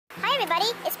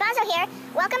everybody, it's Bozo here.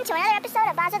 Welcome to another episode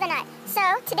of Bozo the Nut. So,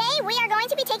 today we are going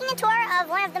to be taking a tour of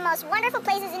one of the most wonderful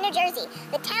places in New Jersey,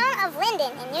 the town of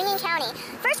Linden in Union County.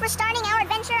 First, we're starting our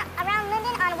adventure around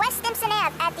Linden on West Stimson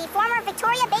Ave at the former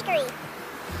Victoria Bakery.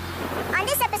 On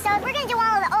this episode, we're going to do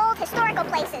all of the old historical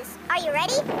places. Are you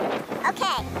ready?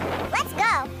 Okay, let's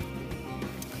go.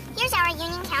 Here's our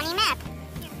Union County map.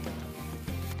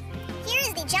 Here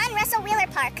is the John Russell Wheeler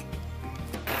Park.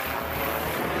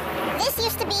 This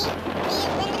used to be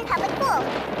the Linden Public Pool.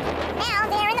 Now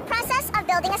they are in the process of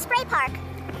building a spray park.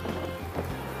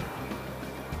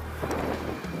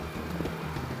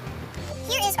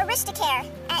 Here is Aristocare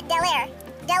at Del Air.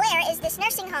 Del Air is this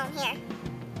nursing home here.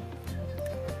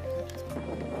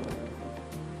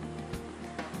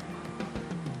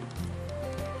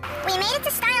 We made it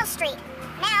to Style Street.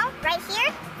 Now, right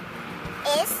here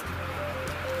is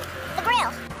the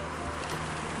grill.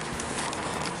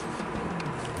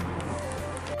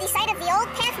 The site of the old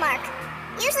pathmark.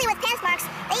 Usually with pathmarks,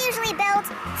 they usually build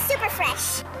super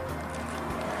fresh.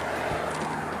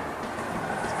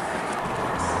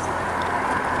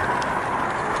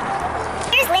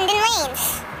 Here's Linden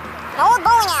Lanes, an old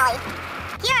bowling alley.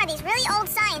 Here are these really old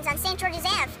signs on St. George's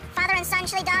Ave, Father and Son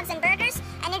Chili Dogs and Burgers,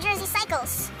 and New Jersey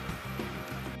Cycles.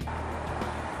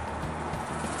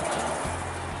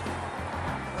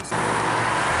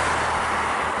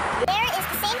 There is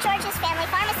the St. George's Family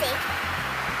Pharmacy.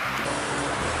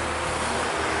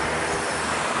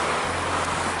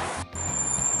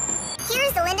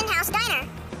 Here's the Linden House Diner.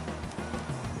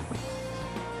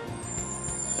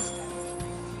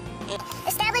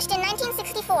 Established in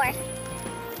 1964.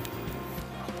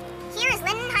 Here is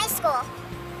Linden High School.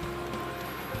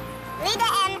 Lida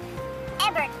M.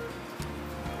 Ebert.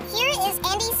 Here is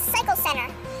Andy's Cycle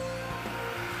Center.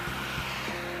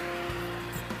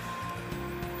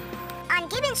 On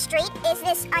Gibbon Street is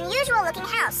this unusual looking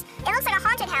house. It looks like a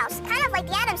haunted house, kind of like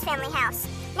the Addams Family house.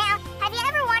 Now, have you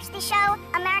ever watched the show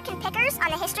American Pickers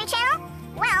on the History Channel?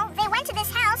 Well, they went to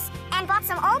this house and bought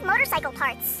some old motorcycle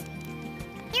parts.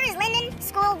 Here is Linden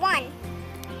School 1.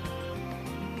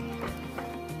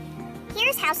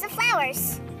 Here's House of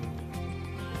Flowers.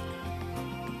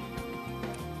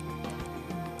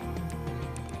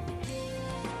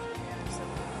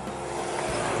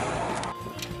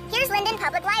 Here's Linden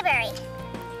Public Library.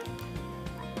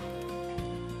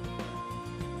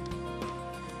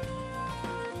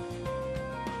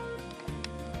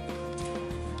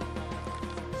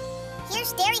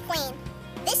 Here's Dairy Queen.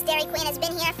 This Dairy Queen has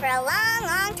been here for a long,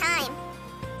 long time.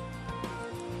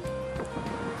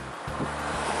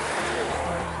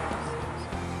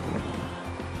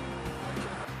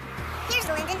 Here's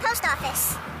the Linden Post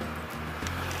Office.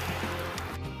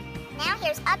 Now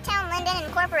here's Uptown Linden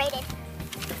Incorporated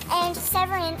and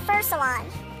Severin Fur Salon.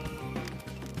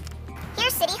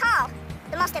 Here's City Hall,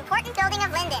 the most important building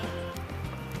of Linden.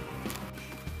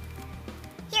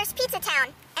 Here's Pizza Town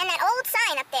and that old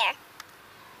sign up there.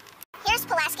 Here's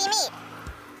Pulaski Meat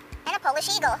and a Polish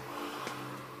Eagle,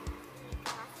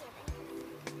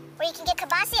 where you can get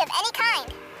kibasi of any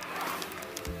kind.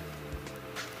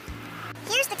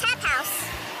 Here's the Tap House,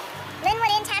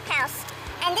 Linwood Inn Tap House,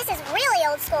 and this is really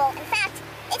old school. In fact,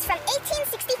 it's from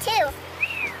 1862.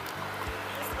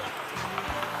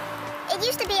 It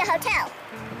used to be a hotel.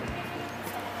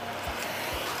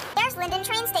 There's Linden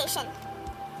Train Station,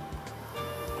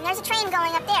 and there's a train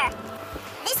going up there.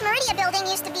 This Meridia building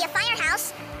used to be a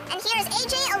firehouse, and here is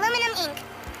AJ Aluminum Inc.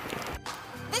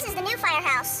 This is the new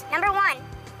firehouse, number 1.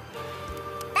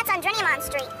 That's on Drenimont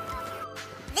Street.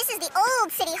 This is the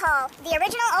old City Hall, the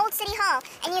original old City Hall,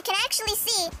 and you can actually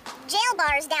see jail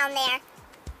bars down there.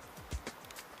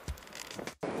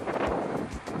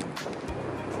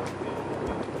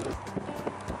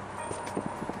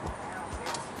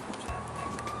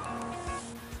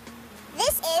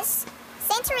 This is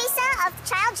St. Teresa of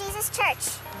the Child Jesus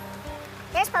Church.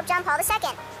 There's Pope John Paul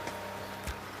II.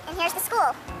 And here's the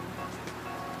school.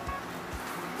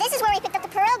 This is where we picked up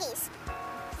the pierogies.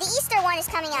 The Easter one is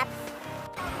coming up.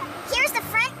 Here's the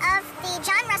front of the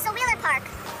John Russell Wheeler Park.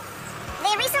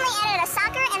 They recently added a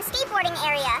soccer and skateboarding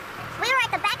area. We were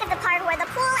at the back of the park where the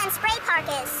pool and spray park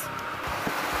is.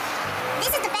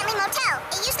 This is the Bentley Motel.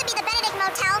 It used to be the Benedict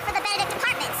Motel for the Benedict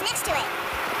Apartments next to it.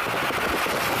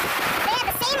 They had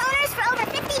the same owners for over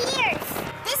 50 years.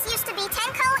 This used to be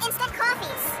Tenco Instant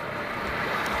Coffees.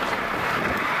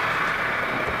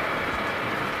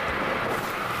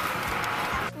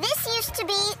 This used to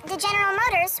be the General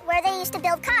Motors where they used to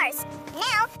build cars.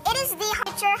 Now, it is the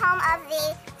future home of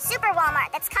the Super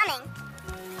Walmart that's coming.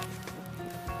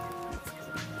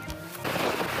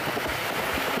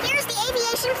 Here's the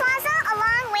Aviation Plaza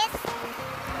along with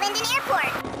Linden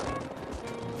Airport.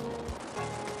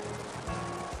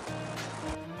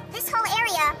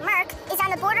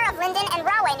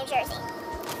 Jersey.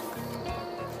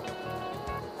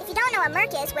 If you don't know what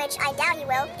Merck is, which I doubt you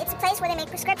will, it's a place where they make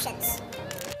prescriptions.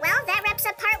 Well, that wraps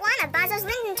up part 1 of Bozo's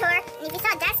Linden tour, and if you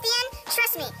thought that's the end,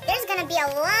 trust me, there's gonna be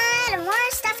a lot of more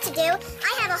stuff to do.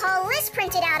 I have a whole list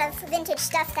printed out of vintage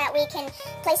stuff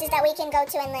places that we can go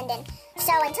to in Linden.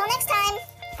 So until next time,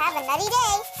 have a nutty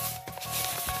day.